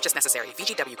 No purchase necessary.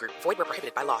 VGW Group. Void where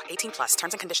prohibited by law. 18+.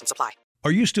 Terms and conditions apply.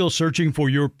 Are you still searching for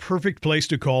your perfect place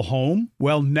to call home?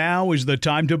 Well, now is the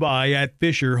time to buy at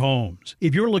Fisher Homes.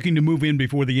 If you're looking to move in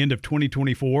before the end of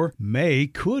 2024, May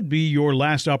could be your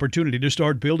last opportunity to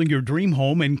start building your dream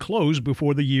home and close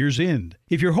before the year's end.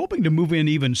 If you're hoping to move in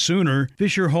even sooner,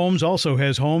 Fisher Homes also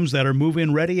has homes that are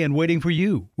move-in ready and waiting for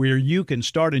you, where you can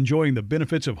start enjoying the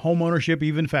benefits of homeownership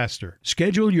even faster.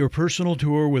 Schedule your personal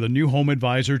tour with a new home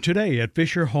advisor today at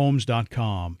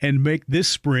FisherHomes.com and make this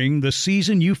spring the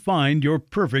season you find your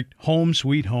perfect home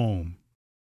sweet home.